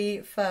is the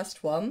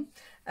first one,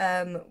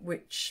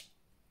 which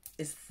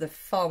is the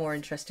far more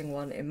interesting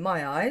one in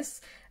my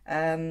eyes.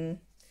 Second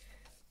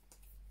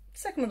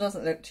one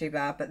doesn't look too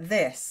bad, but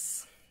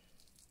this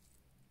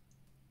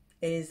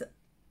is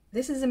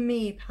a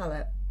Me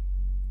palette.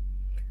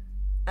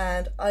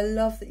 And I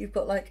love that you've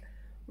got like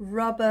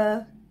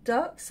rubber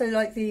duck, so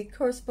like the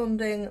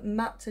corresponding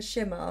matte to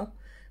shimmer.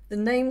 The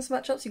names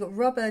match up, so you've got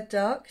Rubber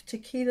Duck,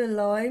 Tequila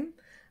Lime,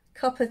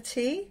 Cup of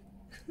Tea,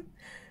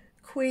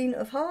 Queen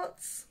of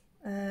Hearts,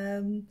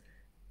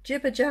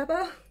 Jibber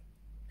Jabber,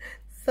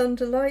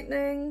 Thunder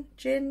Lightning,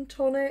 Gin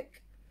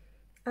Tonic,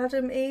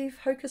 Adam Eve,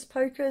 Hocus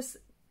Pocus.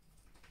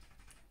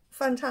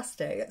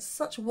 Fantastic. It's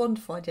such a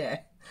wonderful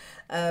idea.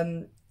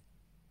 I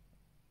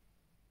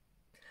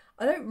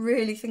don't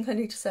really think I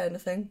need to say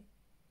anything.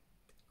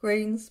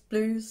 Greens,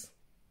 blues,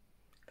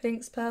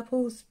 pinks,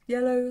 purples,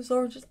 yellows,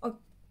 oranges.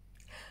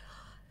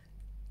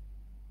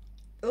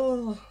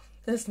 Oh,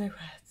 there's no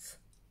words.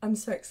 I'm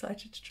so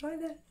excited to try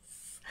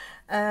this.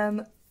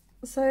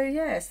 So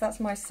yes, that's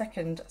my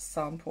second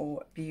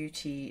Sample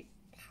Beauty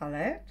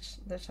palette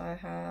that I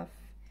have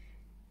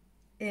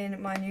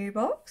in my new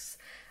box.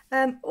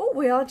 Oh,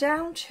 we are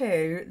down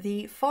to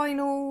the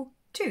final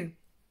two,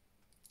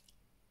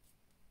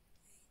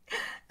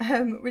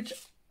 which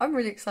I'm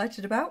really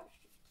excited about,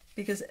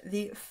 because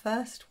the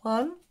first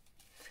one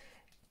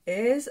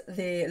is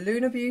the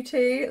Lunar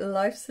Beauty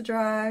Life's a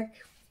Drag,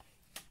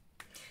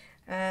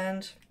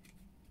 and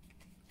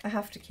I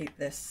have to keep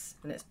this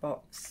in its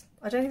box.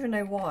 I don't even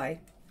know why.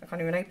 I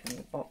can't even open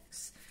the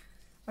box.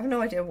 I have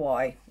no idea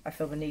why I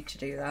feel the need to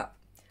do that.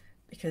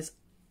 Because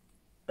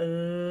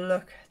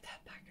look at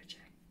that packaging.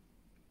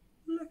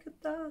 Look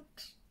at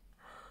that.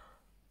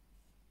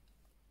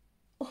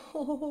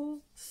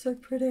 Oh, so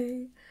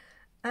pretty.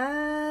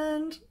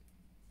 And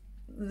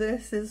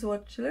this is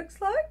what she looks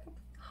like.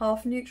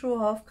 Half neutral,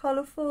 half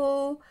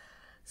colourful.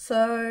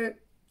 So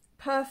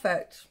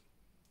perfect.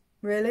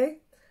 Really.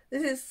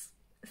 This is,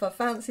 if I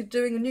fancy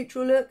doing a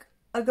neutral look,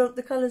 I've got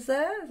the colours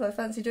there. If I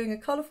fancy doing a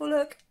colourful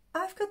look,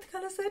 I've got the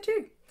colours there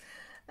too.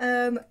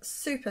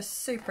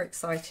 Super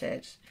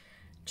excited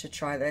to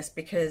try this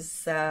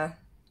because I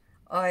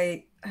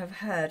have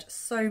heard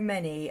so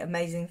many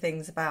amazing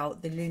things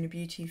about the Lunar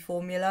Beauty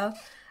formula,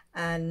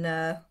 and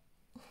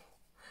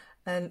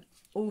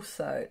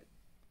also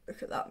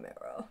look at that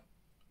mirror.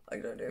 I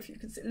don't know if you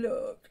can see.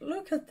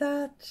 Look at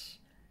that.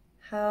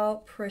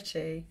 How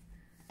pretty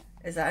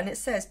is that? And it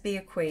says be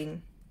a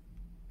queen.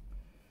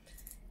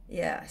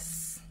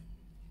 Yes,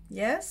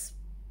 yes,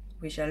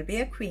 we shall be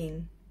a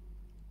queen.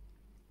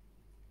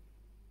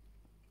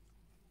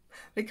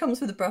 It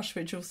comes with a brush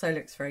which also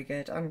looks very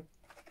good. I'm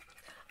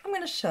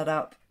going to shut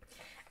up.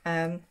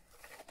 Painkillers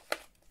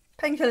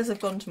have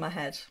gone to my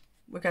head.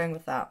 We're going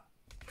with that.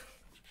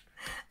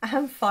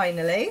 And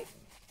finally,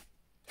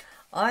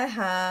 I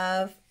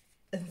have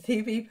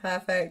the Be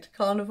Perfect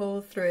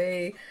Carnival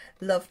 3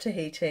 Love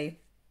Tahiti.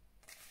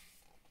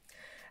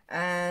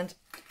 And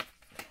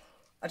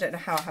I don't know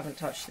how I haven't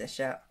touched this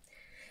yet.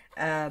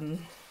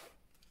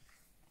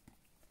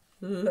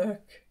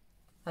 Look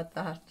at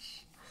that.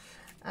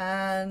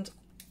 And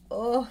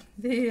oh,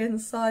 the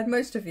inside.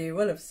 Most of you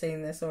will have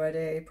seen this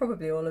already,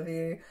 probably all of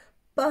you.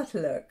 But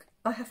look,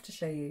 I have to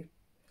show you.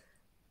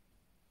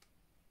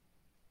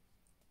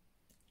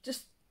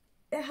 Just,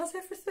 it has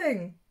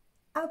everything.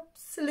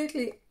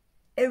 Absolutely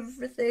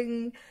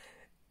everything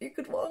you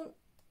could want.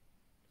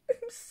 I'm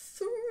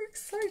so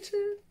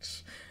excited.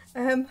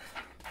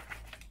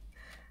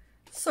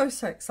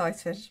 So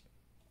excited.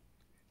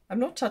 I'm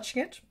not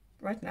touching it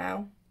right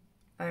now.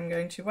 I'm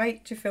going to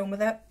wait to film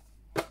with it.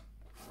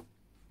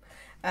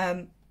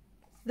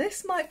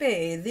 This might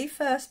be the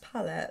first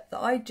palette that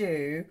I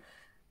do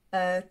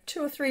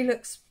 2 or 3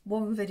 looks,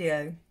 1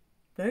 video.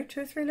 No,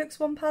 2 or 3 looks,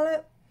 1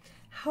 palette.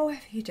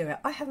 However you do it.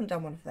 I haven't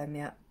done one of them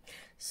yet.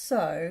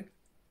 So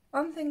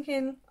I'm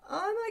thinking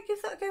I might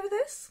give that a go with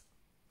this.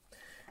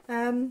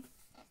 So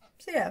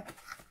yeah.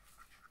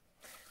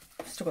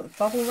 Still got the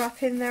bubble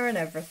wrap in there and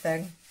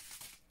everything.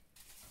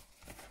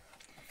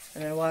 I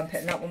don't know why I'm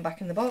putting that one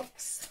back in the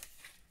box,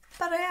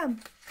 but I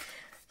am.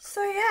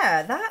 So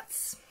yeah,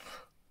 that's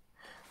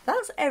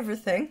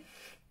everything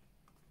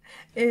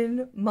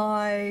in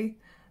my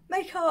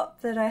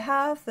makeup that I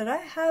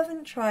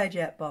haven't tried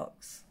yet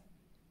box.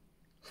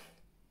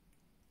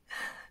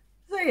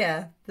 So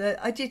yeah,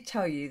 I did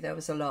tell you there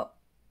was a lot.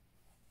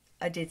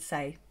 I did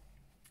say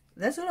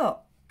there's a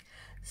lot.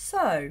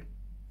 So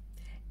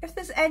if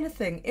there's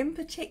anything in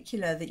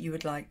particular that you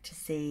would like to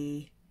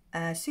see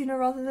sooner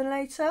rather than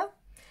later,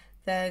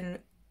 then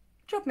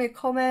drop me a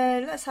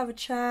comment, let's have a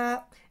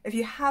chat. If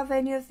you have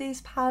any of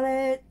these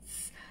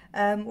palettes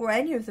or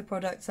any of the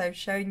products I've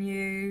shown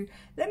you,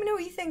 let me know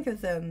what you think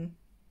of them.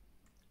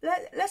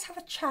 Let's have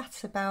a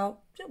chat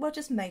about, well,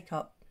 just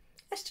makeup.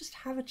 Let's just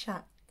have a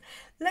chat.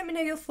 Let me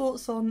know your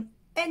thoughts on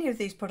any of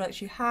these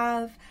products you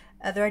have.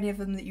 Are there any of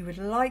them that you would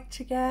like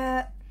to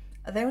get?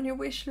 Are they on your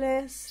wish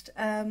list?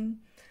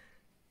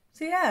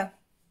 So yeah,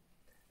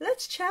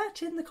 let's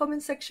chat in the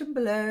comment section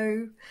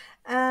below,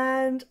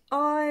 and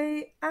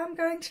I am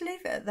going to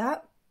leave it at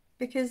that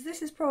because this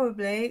has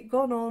probably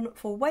gone on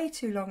for way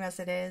too long as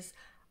it is.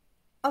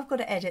 I've got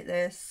to edit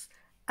this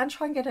and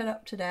try and get it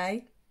up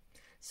today.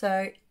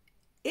 So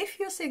if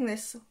you're seeing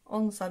this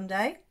on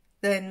Sunday,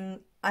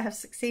 then I have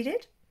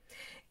succeeded.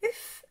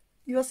 If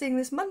you're seeing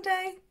this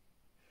Monday,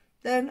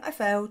 then I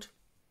failed.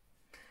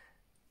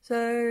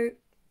 So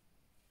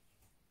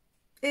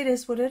it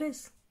is what it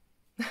is.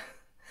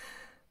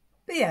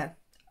 But yeah,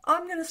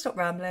 I'm going to stop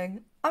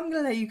rambling. I'm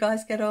going to let you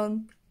guys get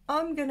on.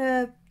 I'm going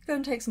to go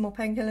and take some more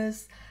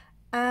painkillers.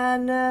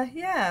 And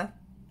yeah,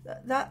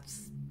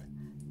 that's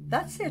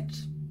it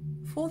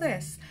for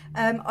this.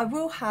 I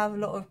will have a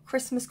lot of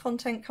Christmas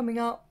content coming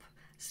up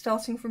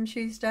starting from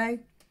Tuesday.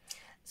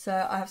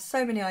 So I have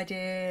so many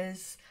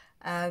ideas.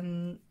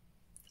 I'm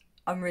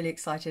really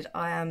excited.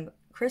 I am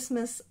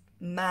Christmas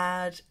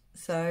mad.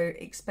 So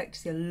expect to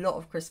see a lot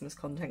of Christmas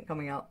content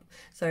coming up.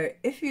 So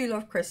if you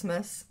love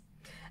Christmas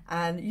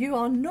and you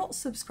are not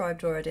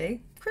subscribed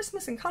already,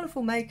 Christmas and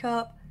colourful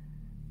makeup,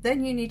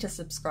 then you need to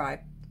subscribe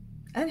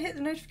and hit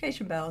the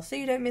notification bell so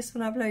you don't miss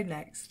when I upload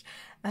next.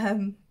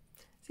 So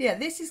yeah,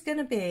 this is going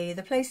to be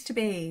the place to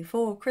be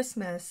for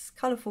Christmas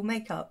colourful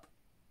makeup.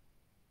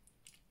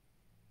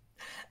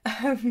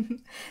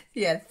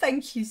 Yeah,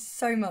 thank you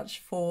so much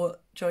for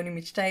joining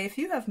me today. If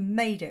you have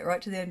made it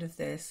right to the end of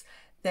this,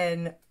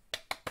 then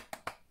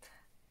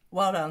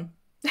well done.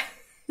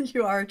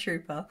 You are a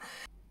trooper.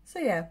 So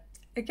yeah,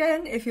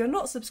 Again, if you're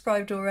not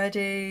subscribed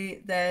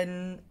already,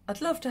 then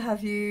I'd love to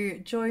have you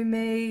join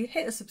me.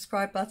 Hit the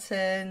subscribe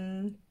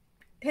button,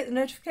 hit the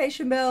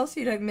notification bell so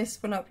you don't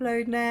miss when I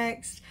upload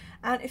next.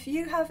 And if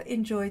you have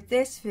enjoyed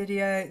this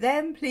video,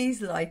 then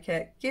please like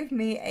it. Give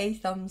me a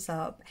thumbs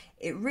up.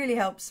 It really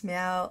helps me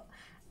out.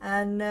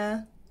 And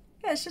yeah,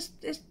 it's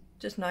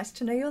just nice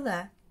to know you're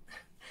there.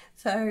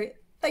 So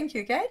thank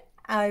you again.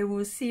 I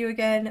will see you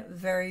again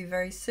very,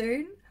 very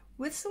soon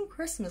with some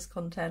Christmas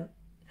content.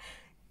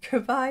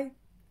 Goodbye.